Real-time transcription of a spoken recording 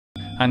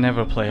I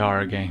never play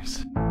horror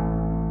games.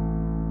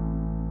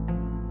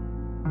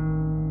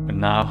 But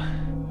now,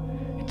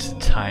 it's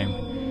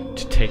time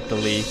to take the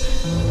leap.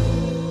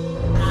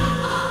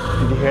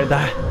 Did you hear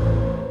that?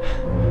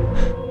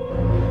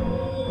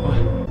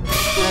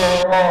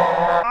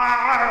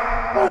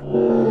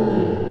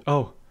 What?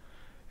 Oh,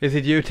 is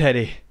it you,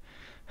 Teddy?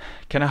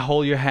 Can I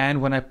hold your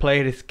hand when I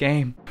play this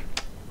game?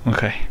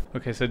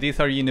 Okay, so these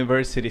are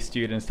university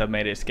students that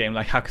made this game.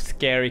 Like, how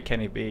scary can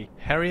it be?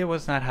 Harriet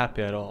was not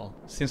happy at all.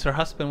 Since her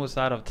husband was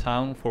out of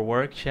town for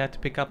work, she had to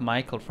pick up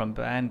Michael from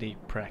bandy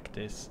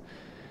practice.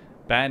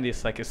 Bandy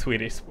is like a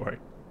Swedish sport.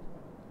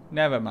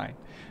 Never mind.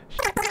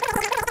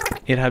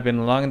 It had been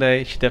a long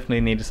day. She definitely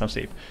needed some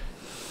sleep.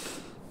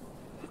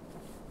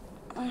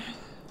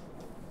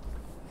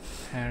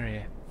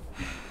 Harriet.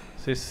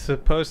 So it's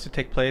supposed to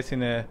take place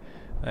in a,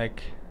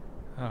 like,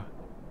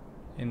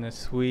 in a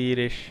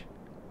Swedish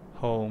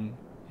home,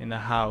 in a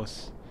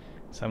house,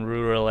 some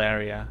rural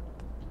area.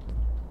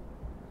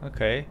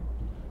 Okay,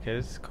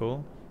 this is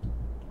cool.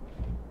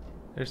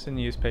 There's a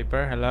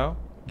newspaper. Hello?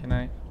 Can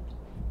I?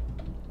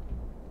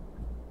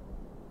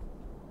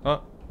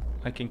 Oh,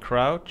 I can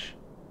crouch.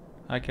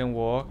 I can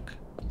walk.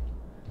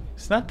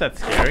 It's not that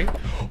scary.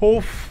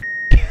 Oh,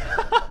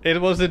 it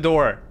was the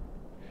door.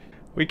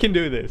 We can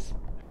do this.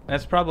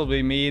 That's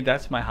probably me.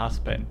 That's my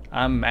husband.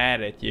 I'm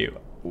mad at you.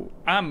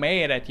 I'm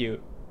mad at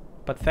you.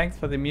 But thanks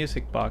for the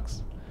music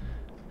box,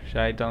 which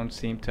I don't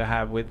seem to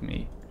have with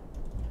me.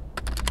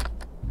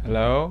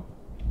 Hello?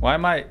 Why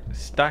am I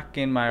stuck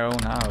in my own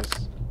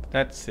house?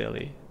 That's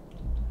silly.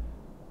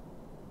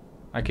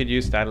 I could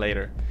use that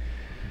later.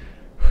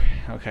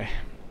 Okay.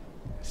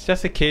 It's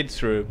just a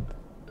kid's room.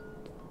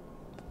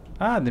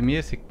 Ah, the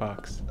music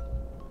box.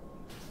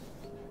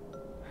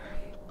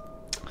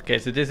 Okay,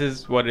 so this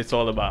is what it's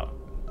all about.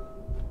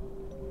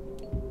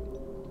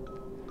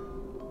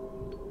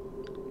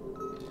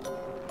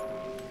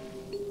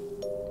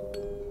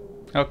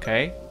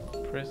 Okay.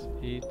 Press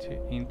E to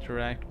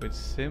interact with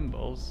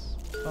symbols.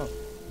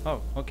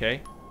 Oh,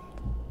 okay.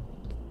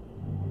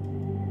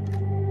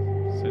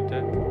 So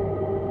that...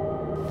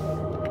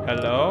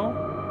 Hello?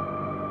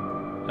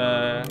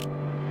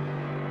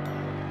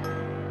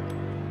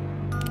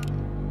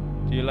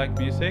 Do you like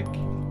music?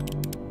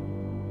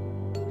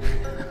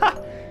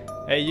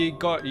 Hey, you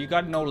got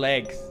no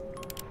legs.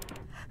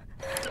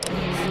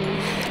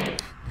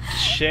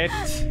 Shit.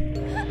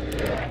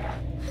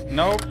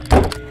 Nope.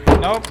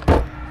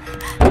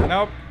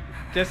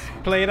 Just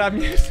play that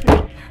music.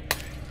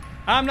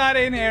 I'm not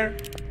in here.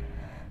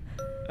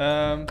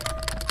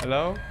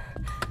 Hello?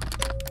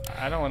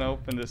 I don't want to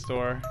open this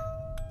door.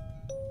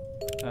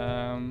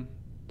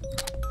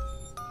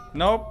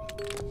 Nope.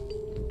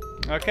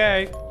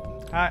 Okay.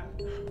 Hi.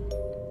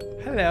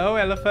 Hello,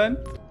 elephant.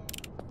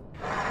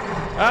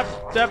 Up.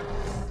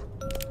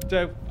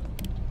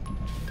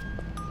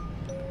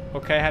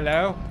 Okay,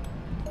 hello.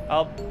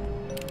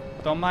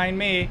 Don't mind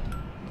me.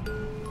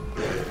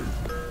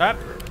 Up.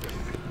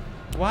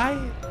 Why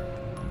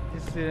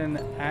is there an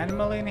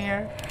animal in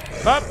here?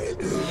 Up.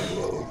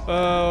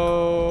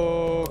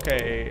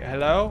 Okay.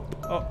 Hello.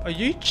 Oh, are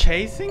you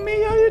chasing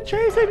me? Are you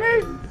chasing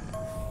me?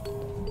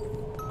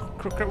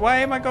 Why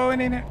am I going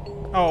in here?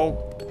 Oh,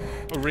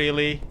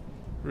 really?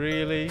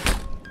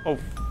 Oh.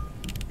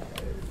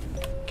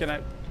 Can I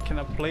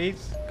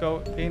please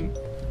go in?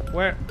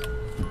 Where?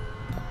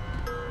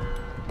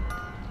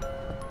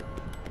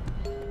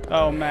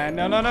 Oh man,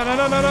 no.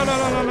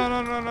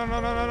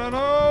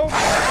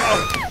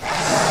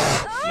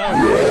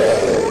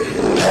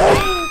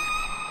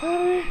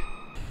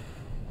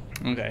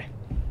 Okay.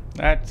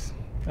 That's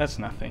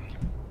nothing.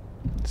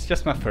 It's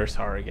just my first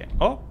horror game.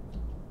 Oh.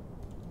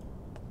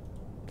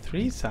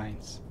 3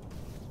 signs.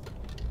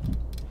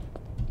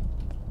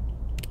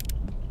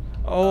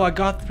 Oh, I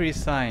got 3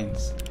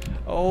 signs.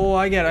 Oh,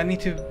 I need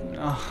to...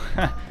 Oh,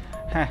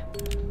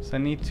 so I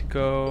need to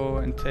go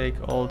and take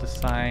all the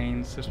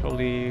signs. There's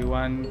probably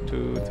 1,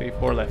 2, 3,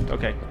 4 left.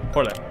 Okay,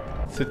 4 left.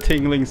 It's a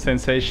tingling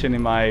sensation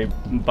in my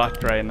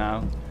butt right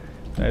now.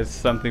 There's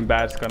something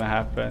bad's gonna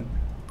happen.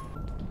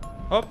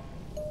 Oh.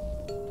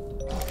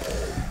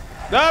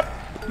 Nope.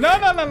 No.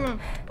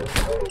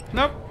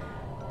 Nope.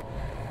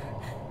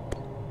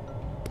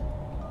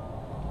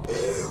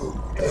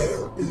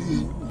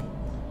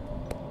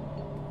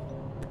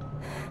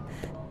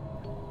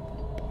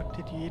 What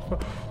did you eat for?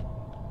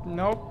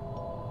 Nope.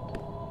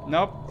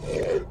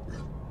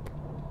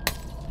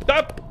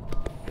 Stop!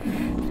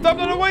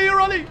 No, why are you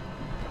running?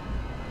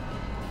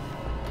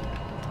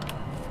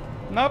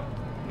 Nope,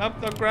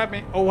 don't grab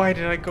me. Oh, why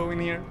did I go in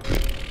here?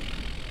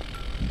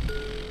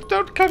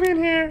 Don't come in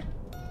here.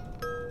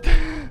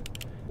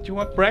 Do you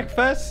want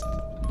breakfast?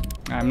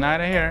 I'm not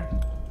here.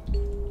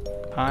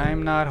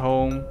 I'm not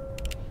home.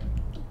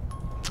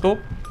 Oh,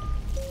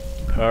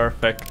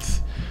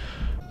 perfect.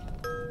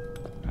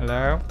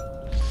 Hello?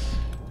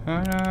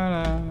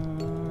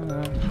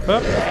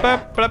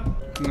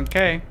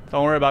 Okay,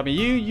 don't worry about me.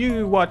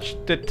 You watch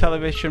the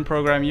television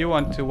program you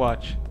want to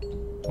watch.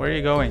 Where are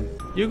you going?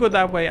 You go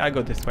that way, I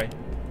go this way.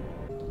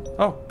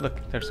 Oh, look,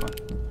 there's one.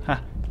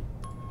 Ha.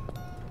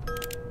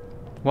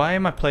 Why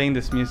am I playing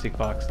this music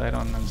box? I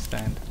don't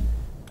understand.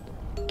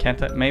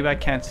 Can't I? Maybe I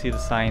can't see the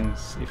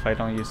signs if I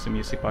don't use the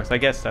music box. I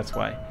guess that's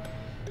why.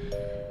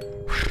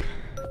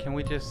 Can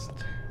we just...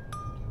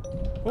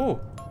 Oh!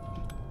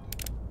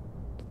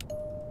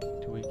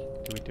 Do we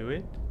do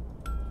it?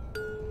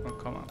 Oh,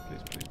 come on,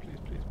 please, please, please,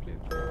 please,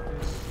 please, please.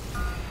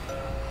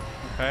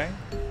 Okay.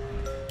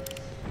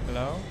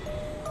 Hello?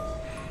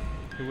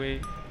 Are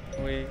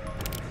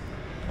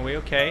we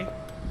okay?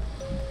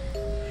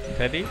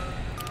 Teddy?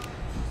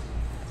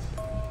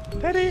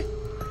 Teddy!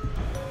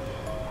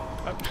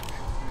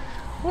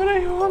 What do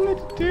you want me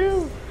to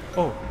do?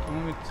 Oh, do you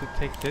want me to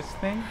take this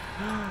thing?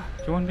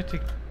 Do you want me to...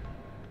 Do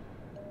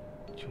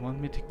you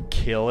want me to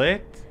kill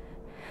it?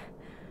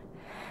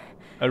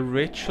 A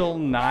ritual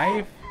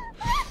knife?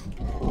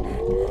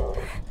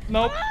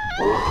 Nope.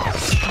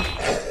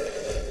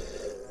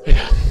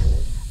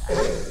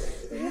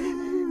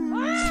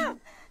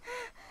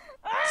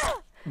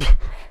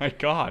 My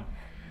god.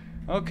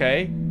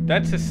 Okay,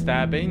 that's a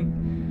stabbing.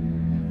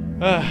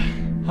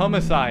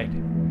 Homicide.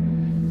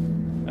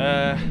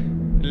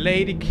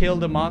 Lady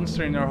killed a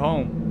monster in her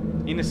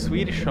home. In a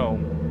Swedish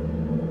home.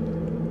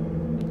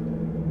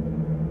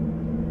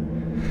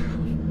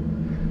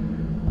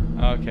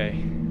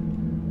 Okay.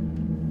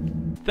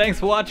 Thanks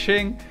for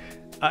watching.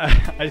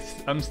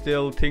 I'm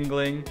still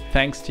tingling.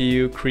 Thanks to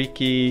you,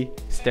 Creaky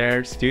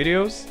Stair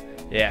Studios.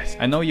 Yes,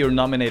 I know you're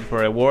nominated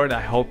for an award.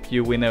 I hope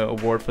you win an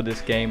award for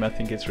this game. I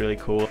think it's really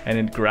cool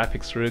and the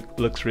graphics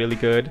looks really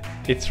good.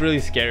 It's really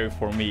scary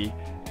for me.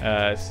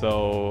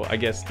 So I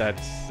guess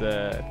that's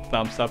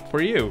thumbs up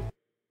for you,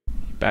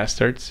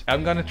 bastards.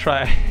 I'm gonna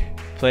try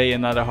play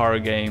another horror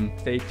game.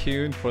 Stay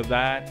tuned for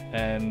that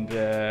and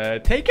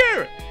take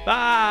care.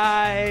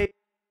 Bye.